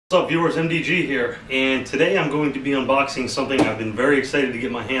What's up viewers, MDG here, and today I'm going to be unboxing something I've been very excited to get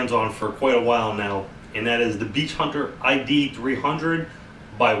my hands on for quite a while now, and that is the Beach Hunter ID300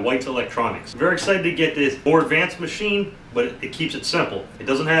 by White's Electronics. Very excited to get this more advanced machine, but it keeps it simple. It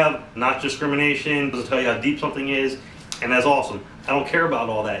doesn't have notch discrimination, doesn't tell you how deep something is, and that's awesome. I don't care about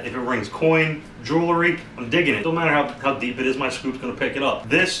all that. If it rings coin, jewelry, I'm digging it. Don't matter how deep it is, my scoop's gonna pick it up.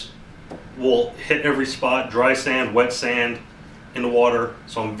 This will hit every spot, dry sand, wet sand, in the water,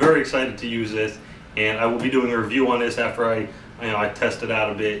 so I'm very excited to use this, and I will be doing a review on this after I test it out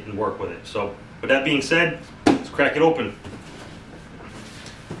a bit and work with it. So with that being said, let's crack it open.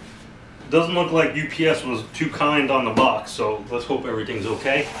 It doesn't look like UPS was too kind on the box, so let's hope everything's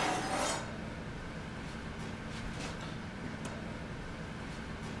okay.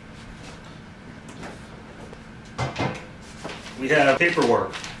 We have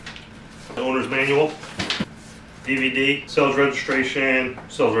paperwork, the owner's manual, DVD, sales registration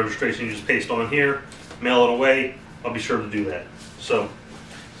you just paste on here, mail it away. I'll be sure to do that. So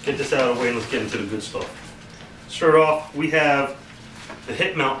get this out of the way and let's get into the good stuff. Start off, we have the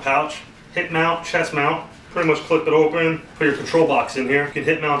hip mount pouch, hip mount, chest mount. Pretty much clip it open, put your control box in here. You can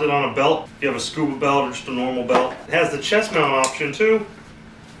hip mount it on a belt if you have a scuba belt or just a normal belt. It has the chest mount option too,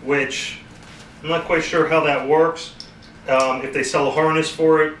 which I'm not quite sure how that works. If they sell a harness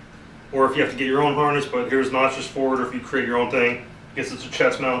for it, or if you have to get your own harness, but here's notches for it, or if you create your own thing. I guess it's a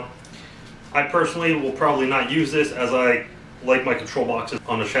chest mount. I personally will probably not use this, as I like my control boxes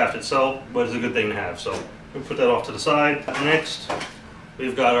on the shaft itself, but it's a good thing to have. So we'll put that off to the side. Next,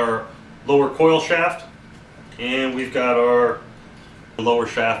 we've got our lower coil shaft, and we've got our lower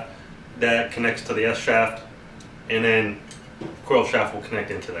shaft that connects to the S shaft, and then the coil shaft will connect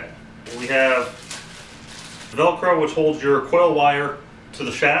into that. We have Velcro, which holds your coil wire to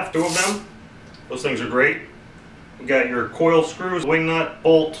the shaft, 2 of them. Those things are great. We got your coil screws, wing nut,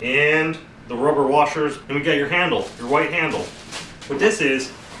 bolt, and the rubber washers. And we got your handle, your white handle. What this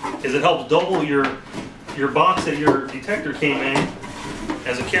is it helps double your box that your detector came in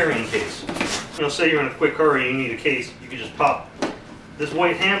as a carrying case. You know, say you're in a quick hurry and you need a case, you can just pop this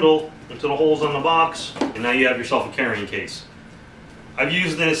white handle into the holes on the box, and now you have yourself a carrying case. I've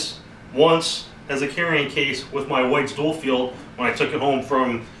used this once as a carrying case with my White's dual field when I took it home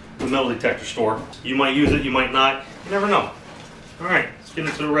from the metal detector store. You might use it, you might not, you never know. Alright, let's get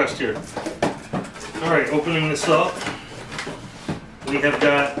into the rest here. Alright, opening this up, we have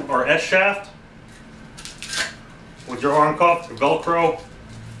got our S shaft with your arm cuff, your Velcro,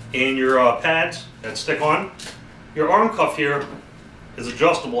 and your pads that stick on. Your arm cuff here is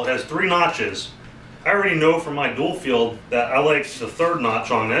adjustable. It has 3 notches. I already know from my dual field that I like the 3rd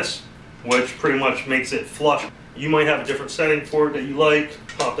notch on this, which pretty much makes it flush. You might have a different setting for it that you like.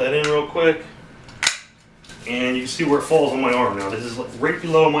 Pop that in real quick. And you can see where it falls on my arm now. This is right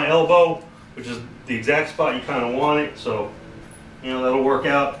below my elbow, which is the exact spot you kind of want it. So, you know, that'll work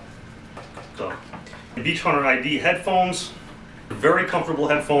out. So, the Beach Hunter ID headphones. Very comfortable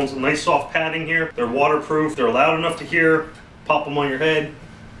headphones. Nice soft padding here. They're waterproof. They're loud enough to hear. Pop them on your head,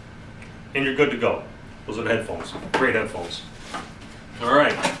 and you're good to go. Those are the headphones. Great headphones. All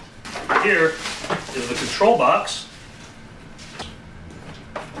right. Here is the control box.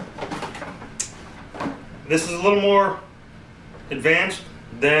 This is a little more advanced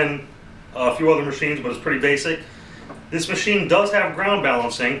than a few other machines, but it's pretty basic. This machine does have ground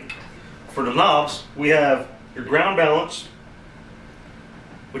balancing. For the knobs, we have your ground balance,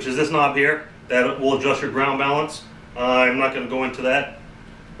 which is this knob here, that will adjust your ground balance. I'm not going to go into that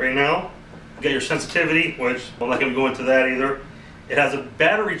right now. You got your sensitivity, which I'm not going to go into that either. It has a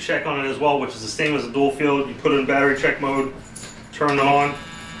battery check on it as well, which is the same as a dual field. You put it in battery check mode, turn it on,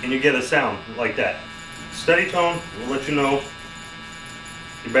 and you get a sound like that. Steady tone will let you know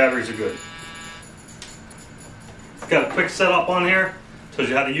your batteries are good. It's got a quick setup on here. Tells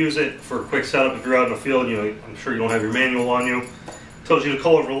you how to use it for a quick setup if you're out in the field. You know, I'm sure you don't have your manual on you. Tells you the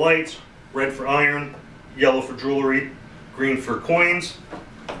color of the lights: red for iron, yellow for jewelry, green for coins.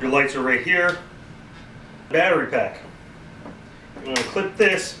 Your lights are right here. Battery pack. You want to clip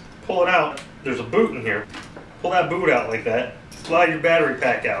this, pull it out. There's a boot in here. Pull that boot out like that. Slide your battery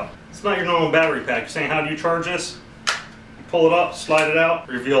pack out. It's not your normal battery pack. You're saying, how do you charge this? You pull it up, slide it out,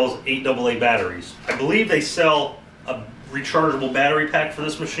 it reveals 8 AA batteries. I believe they sell a rechargeable battery pack for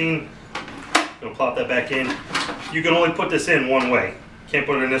this machine. I'm going to plop that back in. You can only put this in one way. Can't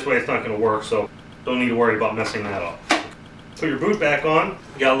put it in this way, it's not going to work, so don't need to worry about messing that up. Put your boot back on.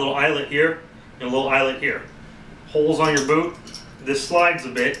 You got a little eyelet here and a little eyelet here. Holes on your boot. This slides a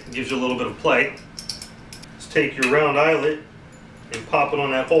bit, gives you a little bit of play. Let's take your round eyelet and pop it on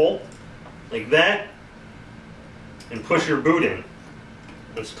that hole like that, and push your boot in.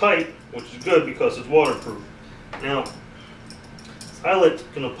 It's tight, which is good because it's waterproof. Now, this eyelet's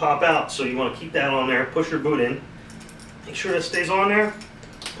going to pop out, so you want to keep that on there. Push your boot in. Make sure it stays on there.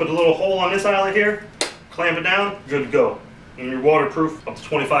 Put a little hole on this eyelet here. Clamp it down. Good to go. And you're waterproof up to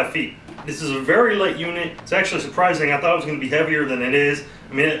 25 feet. This is a very light unit. It's actually surprising. I thought it was going to be heavier than it is.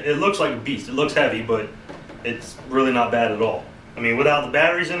 I mean, it looks like a beast. It looks heavy, but it's really not bad at all. I mean, without the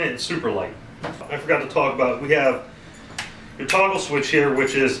batteries in it, it's super light. I forgot to talk about, we have your toggle switch here,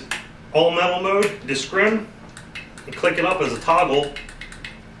 which is all metal mode, discrim. You click it up as a toggle,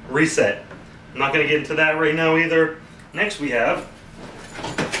 reset. I'm not going to get into that right now either. Next we have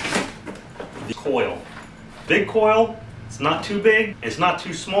the coil. Big coil. It's not too big, it's not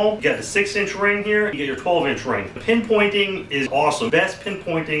too small. You got the 6-inch ring here, you get your 12-inch ring. The pinpointing is awesome. Best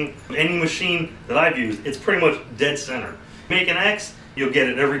pinpointing of any machine that I've used. It's pretty much dead center. Make an X, you'll get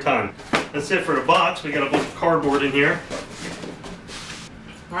it every time. That's it for the box. We got a bunch of cardboard in here.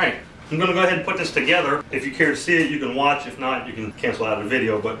 Alright, I'm gonna go ahead and put this together. If you care to see it, you can watch. If not, you can cancel out of the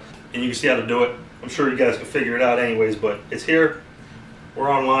video, and you can see how to do it. I'm sure you guys can figure it out anyways, but it's here.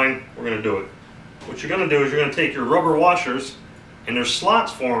 We're online, we're gonna do it. What you're going to do is you're going to take your rubber washers, and there's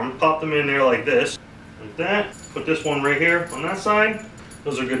slots for them, pop them in there like this, like that, put this one right here on that side,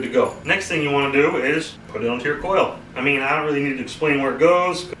 those are good to go. Next thing you want to do is put it onto your coil. I mean, I don't really need to explain where it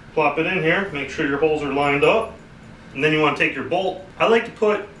goes. Plop it in here, make sure your holes are lined up, and then you want to take your bolt. I like to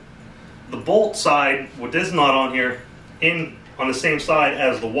put the bolt side with this nut on here in on the same side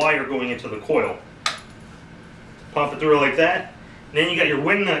as the wire going into the coil. Pop it through like that, and then you got your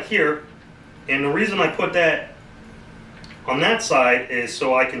wing nut here. And the reason I put that on that side is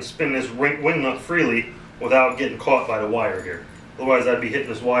so I can spin this wing nut freely without getting caught by the wire here. Otherwise I'd be hitting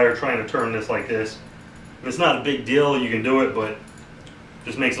this wire trying to turn this like this. And it's not a big deal, you can do it, but it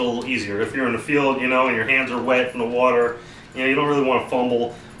just makes it a little easier. If you're in the field, you know, and your hands are wet from the water, you know, you don't really want to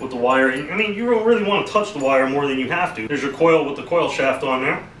fumble with the wire. I mean, you don't really want to touch the wire more than you have to. There's your coil with the coil shaft on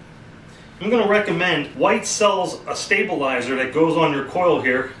there. I'm going to recommend, White sells a stabilizer that goes on your coil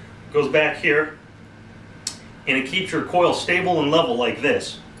here. Goes back here, and it keeps your coil stable and level like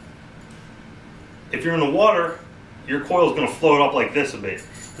this. If you're in the water, your coil is going to float up like this a bit.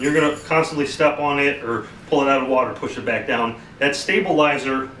 You're going to constantly step on it or pull it out of the water, push it back down. That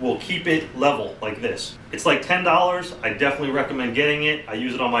stabilizer will keep it level like this. It's like $10. I definitely recommend getting it. I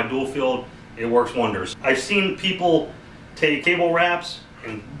use it on my dual field. It works wonders. I've seen people take cable wraps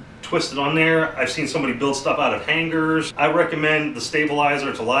and twist it on there. I've seen somebody build stuff out of hangers. I recommend the stabilizer.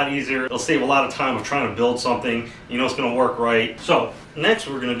 It's a lot easier. It'll save a lot of time of trying to build something. You know it's going to work right. So next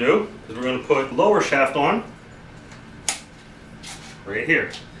what we're going to do is we're going to put lower shaft on right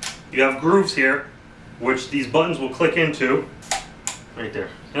here. You have grooves here which these buttons will click into right there.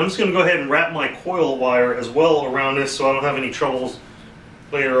 And I'm just going to go ahead and wrap my coil wire as well around this so I don't have any troubles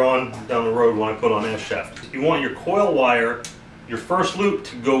later on down the road when I put on S shaft. You want your coil wire, your first loop,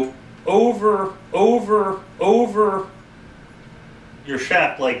 to go over your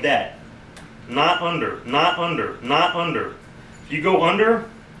shaft like that. Not under, not under, not under. If you go under,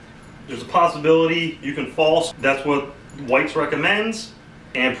 there's a possibility you can fall. That's what White's recommends,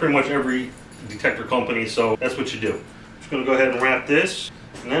 and pretty much every detector company, so that's what you do. I'm just going to go ahead and wrap this,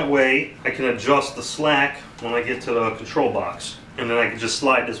 and that way I can adjust the slack when I get to the control box. And then I can just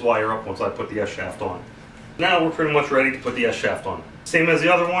slide this wire up once I put the S shaft on. Now we're pretty much ready to put the S shaft on. Same as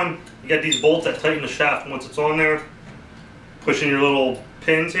the other one, you got these bolts that tighten the shaft once it's on there. Push in your little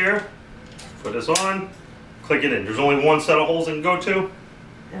pins here, put this on, click it in. There's only one set of holes it can go to,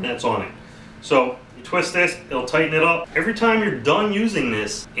 and that's on it. So you twist this, it'll tighten it up. Every time you're done using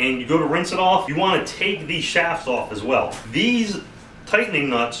this and you go to rinse it off, you want to take these shafts off as well. These tightening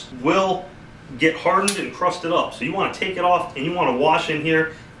nuts will get hardened and crusted up. So you want to take it off and you want to wash in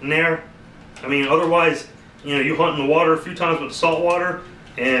here and there. I mean, otherwise, you know, you hunt in the water a few times with the salt water,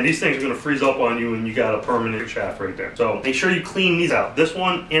 and these things are going to freeze up on you and you got a permanent shaft right there. So make sure you clean these out. This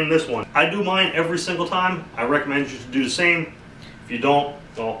one and this one. I do mine every single time. I recommend you to do the same. If you don't,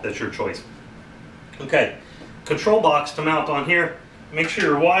 well, that's your choice. Okay, control box to mount on here. Make sure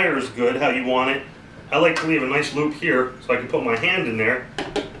your wire is good how you want it. I like to leave a nice loop here so I can put my hand in there,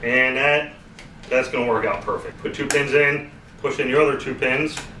 and that's going to work out perfect. Put 2 pins in, push in your other 2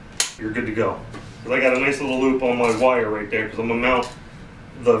 pins, you're good to go. I got a nice little loop on my wire right there because I'm going to mount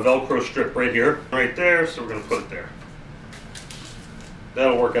the Velcro strip right here, right there, so we're going to put it there.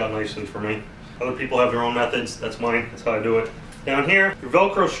 That'll work out nicely for me. Other people have their own methods, that's mine, that's how I do it. Down here, your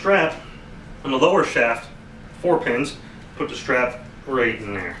Velcro strap on the lower shaft, 4 pins, put the strap right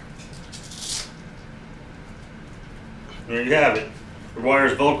in there. There you have it. Your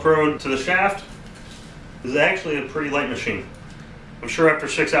wire's Velcroed to the shaft. This is actually a pretty light machine. I'm sure after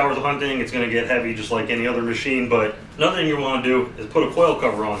 6 hours of hunting, it's going to get heavy just like any other machine, but another thing you want to do is put a coil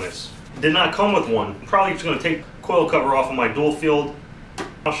cover on this. It did not come with one. I'm probably just going to take the coil cover off of my dual field.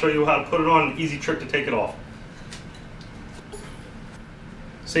 I'll show you how to put it on, an easy trick to take it off.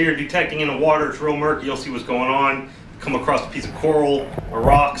 Say you're detecting in the water, it's real murky, you'll see what's going on. Come across a piece of coral, a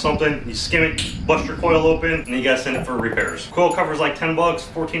rock, something, you skim it, bust your coil open, and you gotta send it for repairs. Coil cover's like 10 bucks,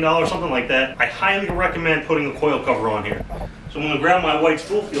 $14, something like that. I highly recommend putting the coil cover on here. So I'm gonna grab my white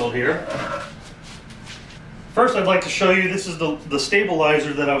spool field here. First I'd like to show you, this is the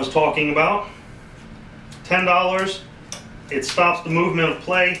stabilizer that I was talking about. $10, it stops the movement of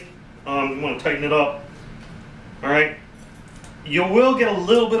play. You wanna tighten it up, all right? You will get a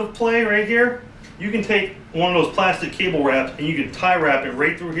little bit of play right here. You can take one of those plastic cable wraps and you can tie wrap it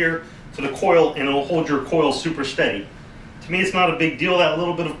right through here to the coil and it'll hold your coil super steady. To me, it's not a big deal, that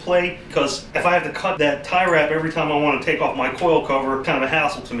little bit of play, because if I have to cut that tie wrap every time I want to take off my coil cover, it's kind of a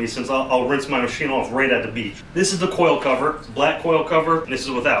hassle to me since I'll rinse my machine off right at the beach. This is the coil cover, it's a black coil cover, and this is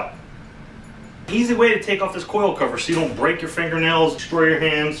without. Easy way to take off this coil cover so you don't break your fingernails, destroy your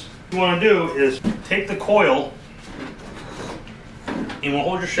hands. What you want to do is take the coil, you want to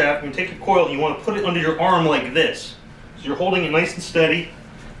hold your shaft, you take your coil, and you want to put it under your arm like this. So you're holding it nice and steady.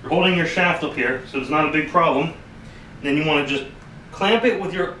 You're holding your shaft up here, so it's not a big problem. And then you want to just clamp it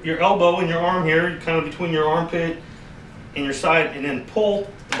with your elbow and your arm here, kind of between your armpit and your side, and then pull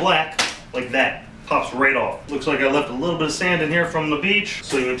the black like that. Pops right off. Looks like I left a little bit of sand in here from the beach.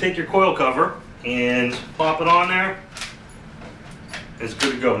 So you're going to take your coil cover and pop it on there. It's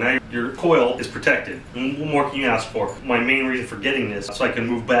good to go. Now your coil is protected. And what more can you ask for? My main reason for getting this, so I can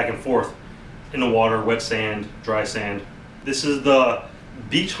move back and forth in the water, wet sand, dry sand. This is the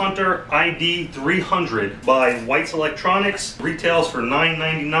Beach Hunter ID 300 by White's Electronics. Retails for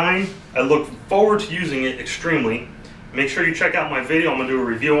 $9.99. I look forward to using it extremely. Make sure you check out my video. I'm going to do a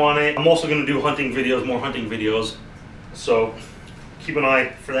review on it. I'm also going to do hunting videos, more hunting videos. So keep an eye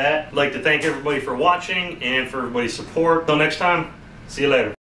for that. I'd like to thank everybody for watching and for everybody's support. Until next time. See you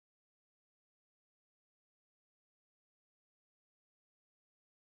later.